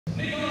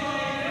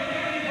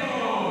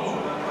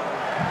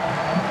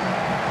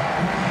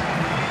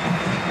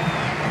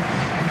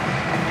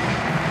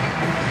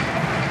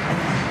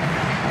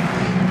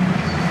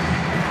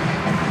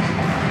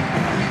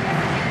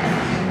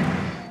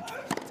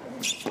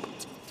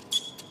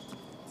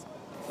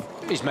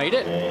He's made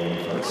it.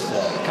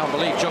 Can't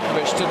believe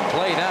Djokovic didn't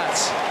play that.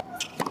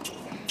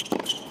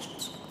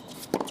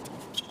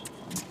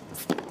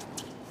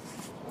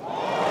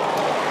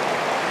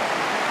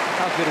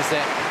 How good is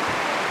that?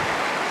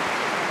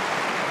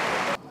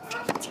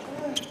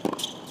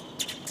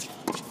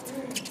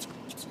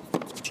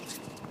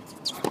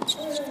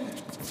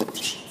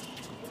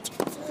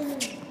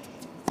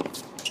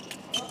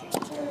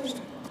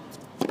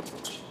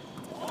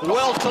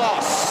 World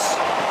class.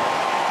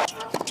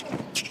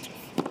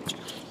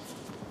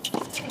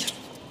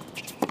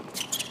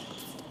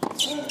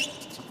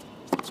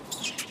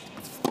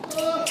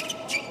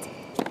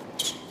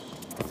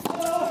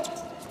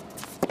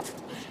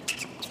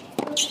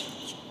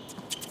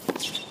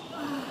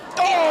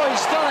 Oh,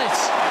 he's done it.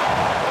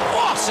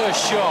 What a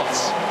shot.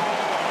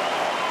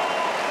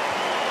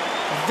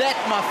 That,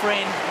 my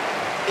friend,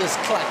 is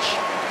clutch.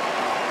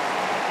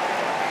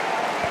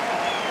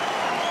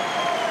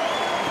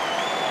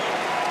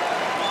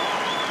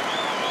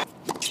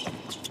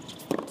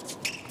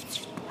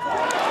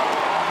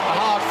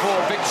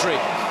 Victory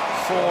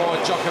for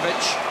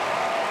Djokovic.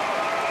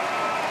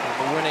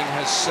 The winning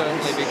has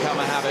certainly become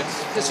a habit.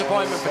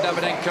 Disappointment for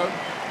Davydenko.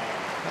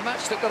 A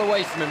match that got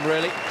away from him,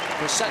 really.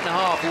 For a set and a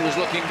half, he was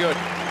looking good.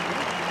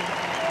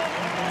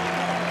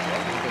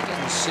 He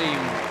didn't seem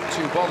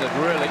too bothered,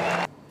 really.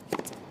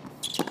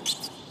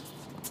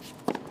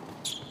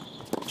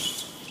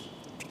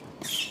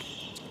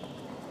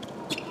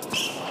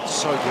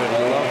 So good,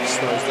 he loves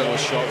those little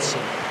shots.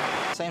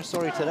 Same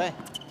story today.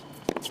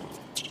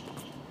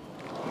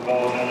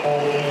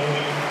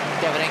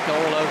 Davydenko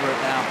all over it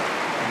now.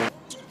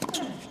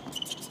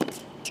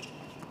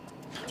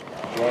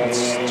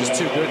 It's just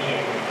too good.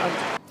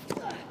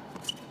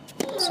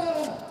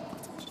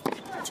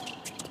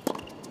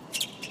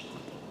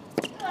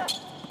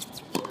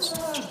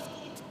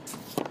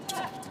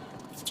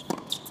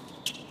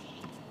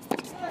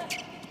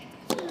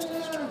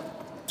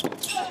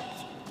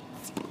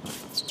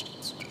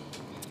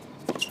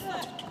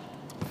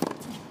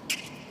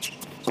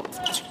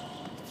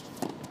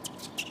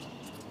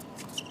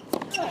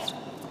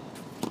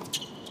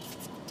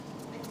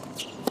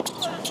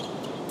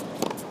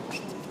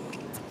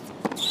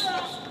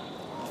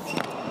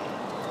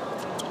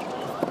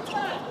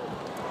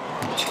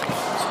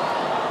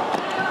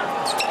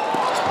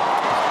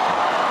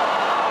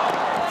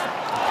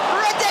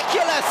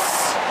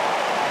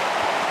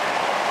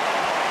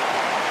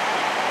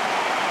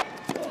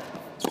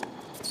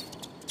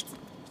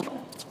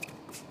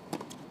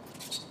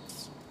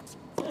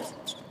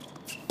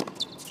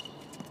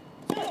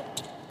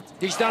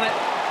 He's done it.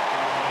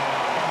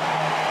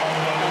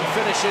 And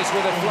finishes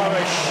with a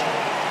flourish.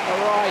 A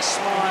wry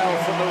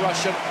smile from the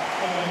Russian.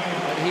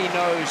 But he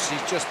knows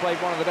he's just played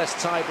one of the best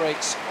tie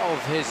breaks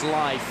of his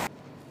life.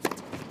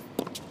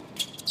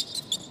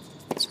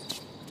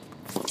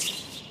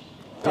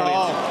 Brilliant.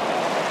 Oh,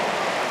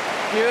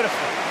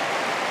 beautiful.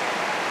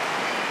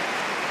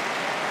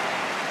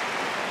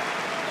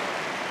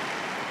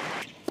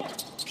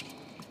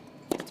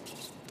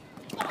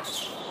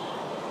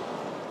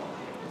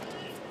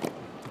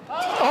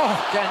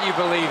 Can you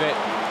believe it?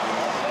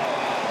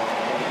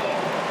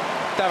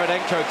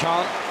 Davydenko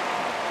can't.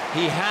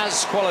 He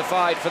has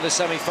qualified for the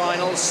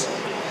semi-finals.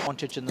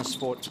 Advantage in the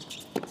sport.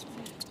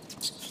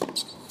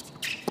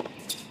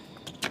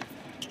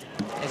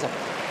 There's a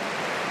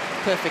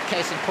perfect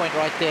case in point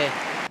right there.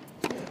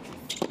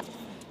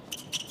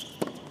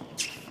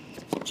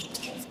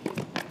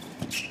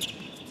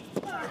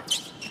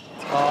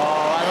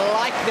 Oh, I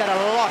like that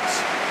a lot.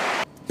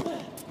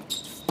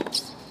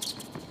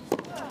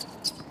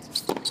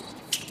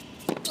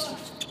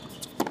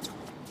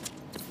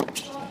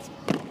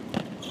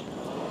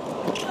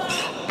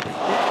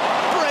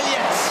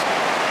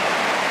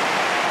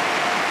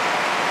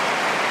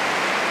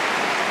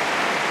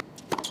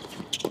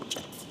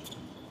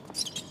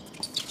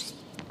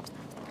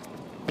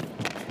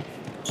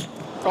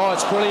 Oh,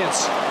 it's brilliant.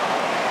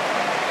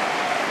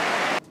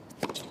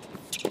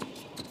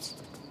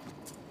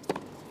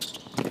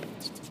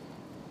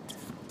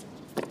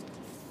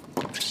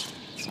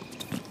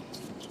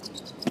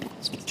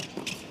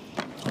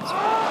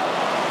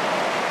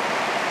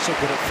 So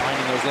good at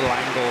finding those little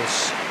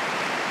angles.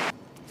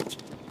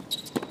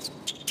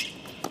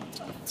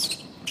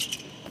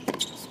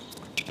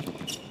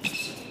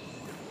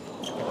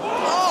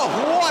 Oh,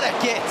 what a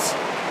get!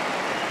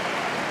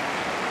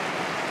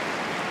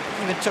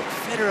 Even took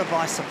Federer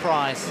by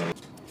surprise.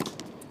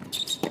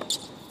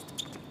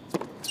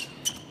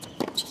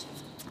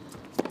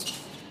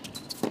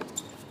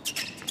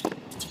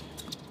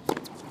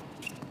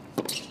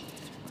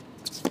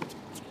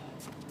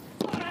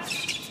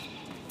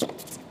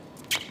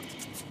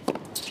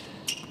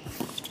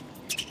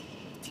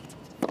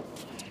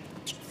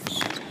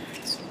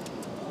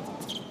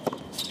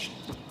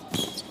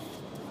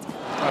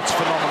 That's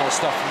phenomenal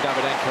stuff from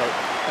Davydenko.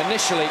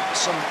 Initially,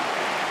 some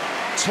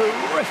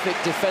terrific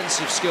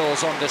defensive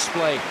skills on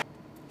display.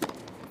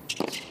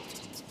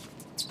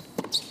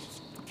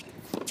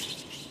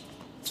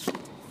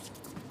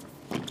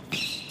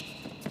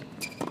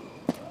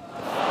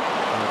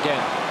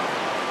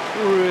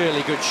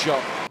 good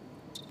shot.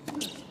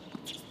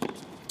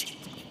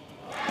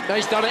 No,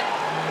 he's done it.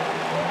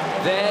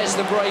 There's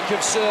the break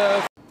of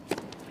serve.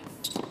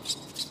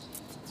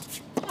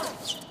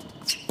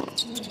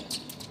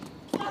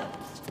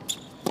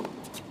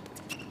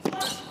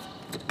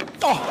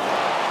 Oh!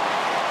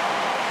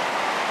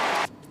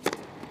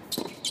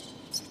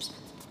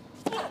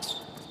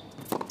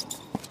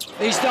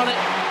 He's done it.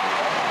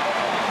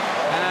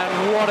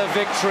 And what a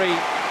victory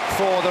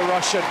for the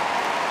Russian.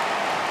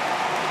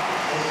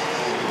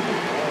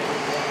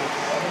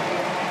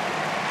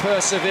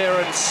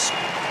 Perseverance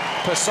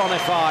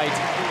personified.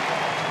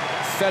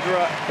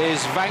 Federer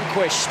is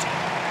vanquished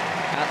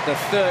at the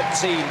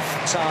 13th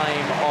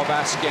time of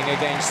asking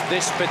against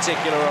this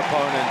particular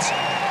opponent.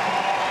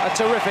 A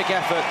terrific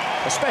effort,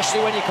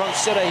 especially when you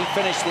consider he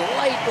finished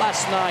late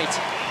last night.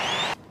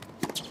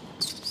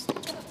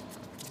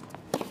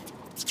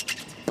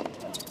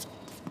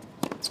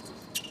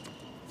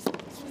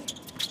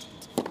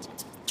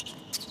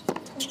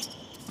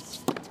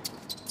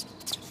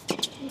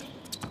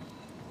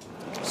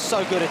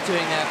 So good at doing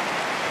that.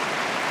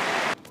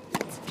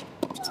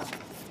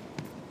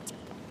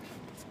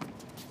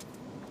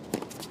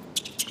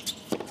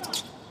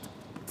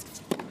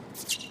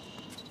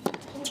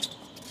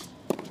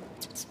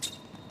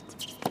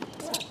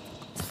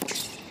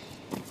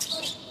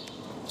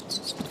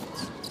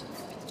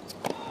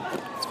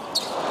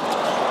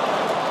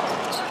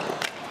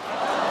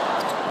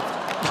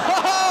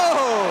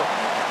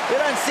 You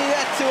don't see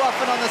that too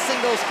often on the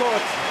singles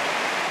court.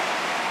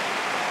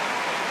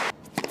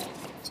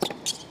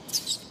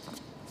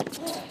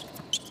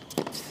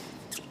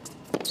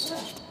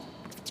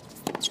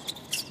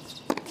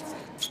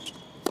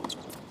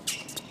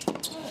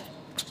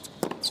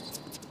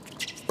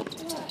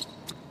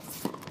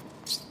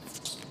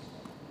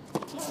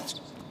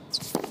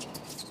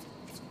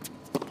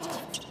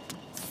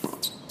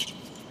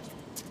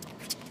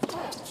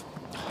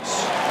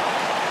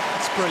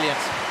 It's brilliant.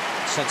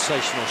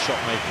 Sensational shot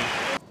making.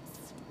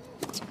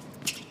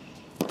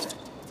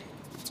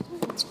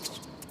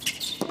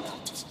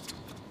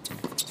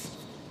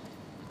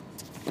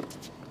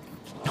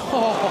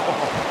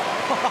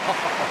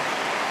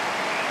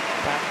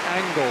 That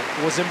angle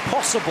was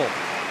impossible.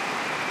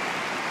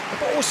 The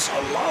ball was so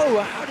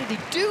low. How did he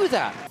do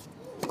that?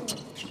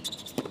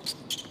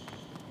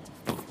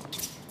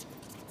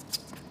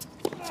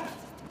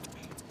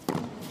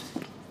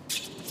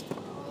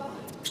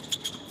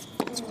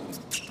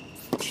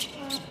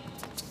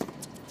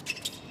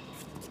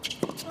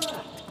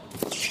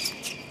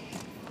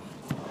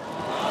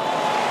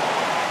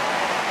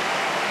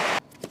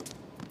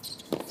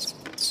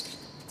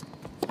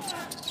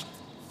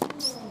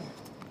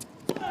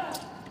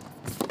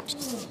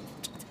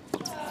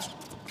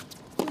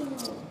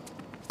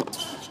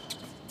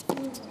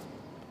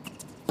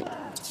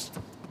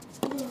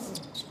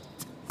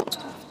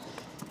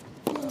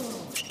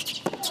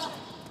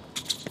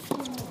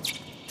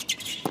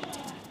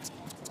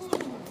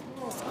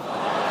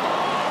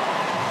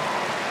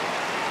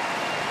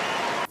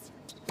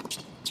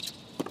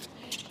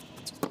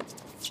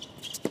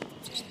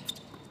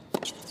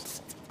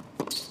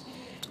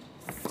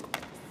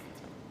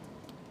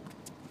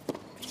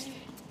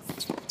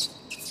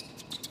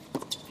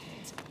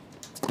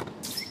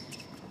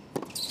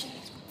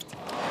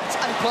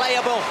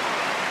 Playable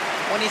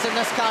when he's in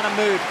this kind of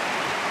mood.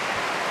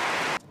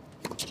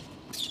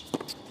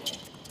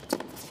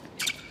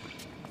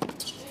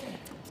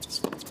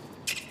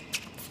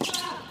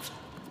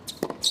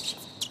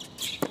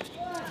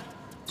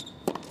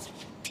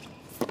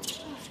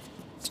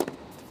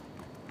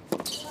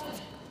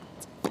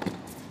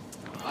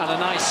 And a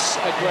nice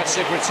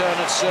aggressive return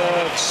of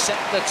serve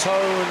set the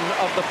tone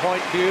of the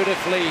point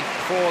beautifully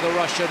for the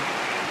Russian.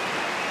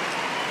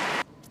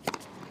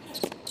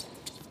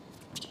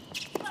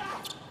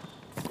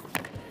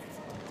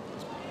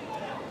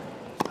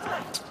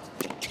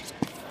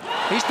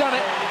 He's done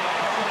it.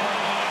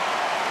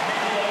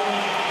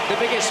 The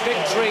biggest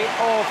victory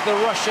of the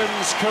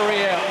Russian's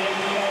career.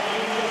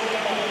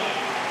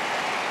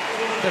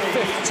 The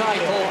 5th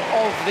title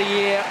of the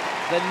year,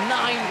 the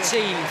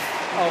 19th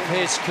of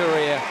his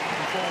career.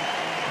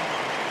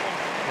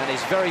 And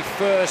his very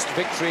first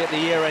victory at the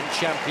year-end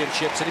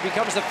championships. And he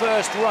becomes the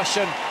first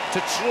Russian to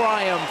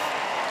triumph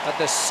at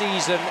the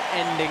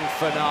season-ending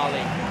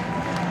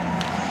finale.